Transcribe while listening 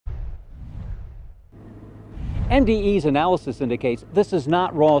MDE's analysis indicates this is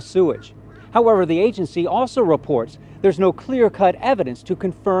not raw sewage. However, the agency also reports there's no clear-cut evidence to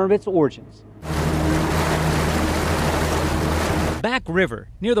confirm its origins. Back River,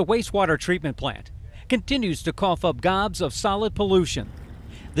 near the wastewater treatment plant, continues to cough up gobs of solid pollution.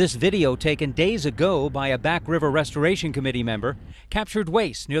 This video, taken days ago by a Back River Restoration Committee member, captured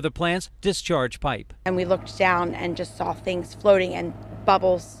waste near the plant's discharge pipe. And we looked down and just saw things floating and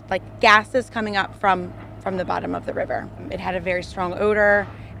bubbles, like gases coming up from the bottom of the river. It had a very strong odor,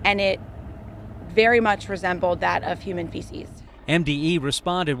 and it very much resembled that of human feces. MDE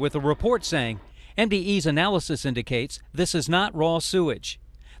responded with a report saying, MDE's analysis indicates this is not raw sewage.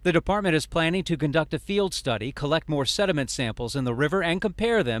 The department is planning to conduct a field study, collect more sediment samples in the river, and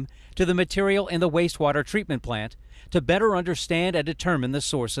compare them to the material in the wastewater treatment plant to better understand and determine the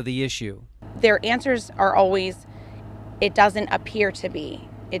source of the issue. Their answers are always, it doesn't appear to be,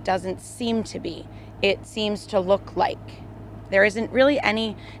 it doesn't seem to be, it seems to look like. There isn't really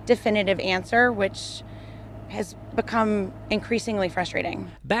any definitive answer, which has become increasingly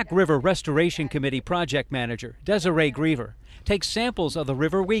frustrating. Back River Restoration Committee project manager Desiree Griever takes samples of the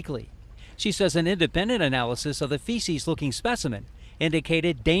river weekly. She says an independent analysis of the feces-looking specimen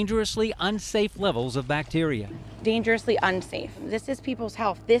indicated dangerously unsafe levels of bacteria. Dangerously unsafe. This is people's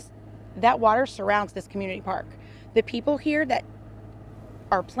health. That water surrounds this community park. The people here that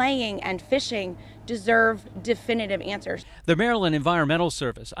are playing and fishing deserve definitive answers. The Maryland Environmental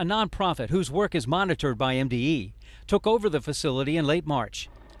Service, a nonprofit whose work is monitored by MDE, took over the facility in late March.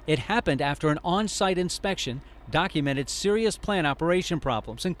 It happened after an on-site inspection documented serious plant operation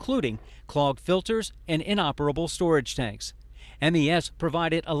problems, including clogged filters and inoperable storage tanks. MES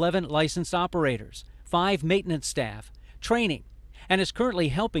provided 11 licensed operators, 5 maintenance staff, training, and is currently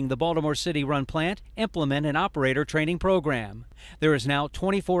helping the Baltimore City-run plant implement an operator training program. There is now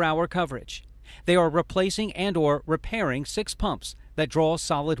 24-hour coverage. They are replacing and/or repairing 6 pumps that draw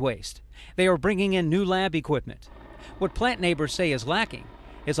solid waste. They are bringing in new lab equipment. What plant neighbors say is lacking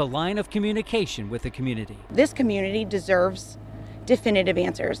is a line of communication with the community. This community deserves definitive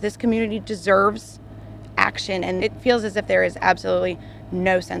answers. This community deserves action, and it feels as if there is absolutely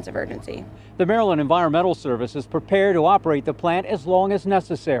no sense of urgency. The Maryland Environmental Service is prepared to operate the plant as long as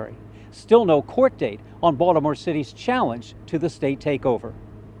necessary. Still no court date on Baltimore City's challenge to the state takeover.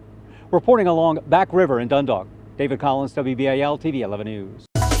 Reporting along Back River in Dundalk, David Collins, WBAL-TV 11 News.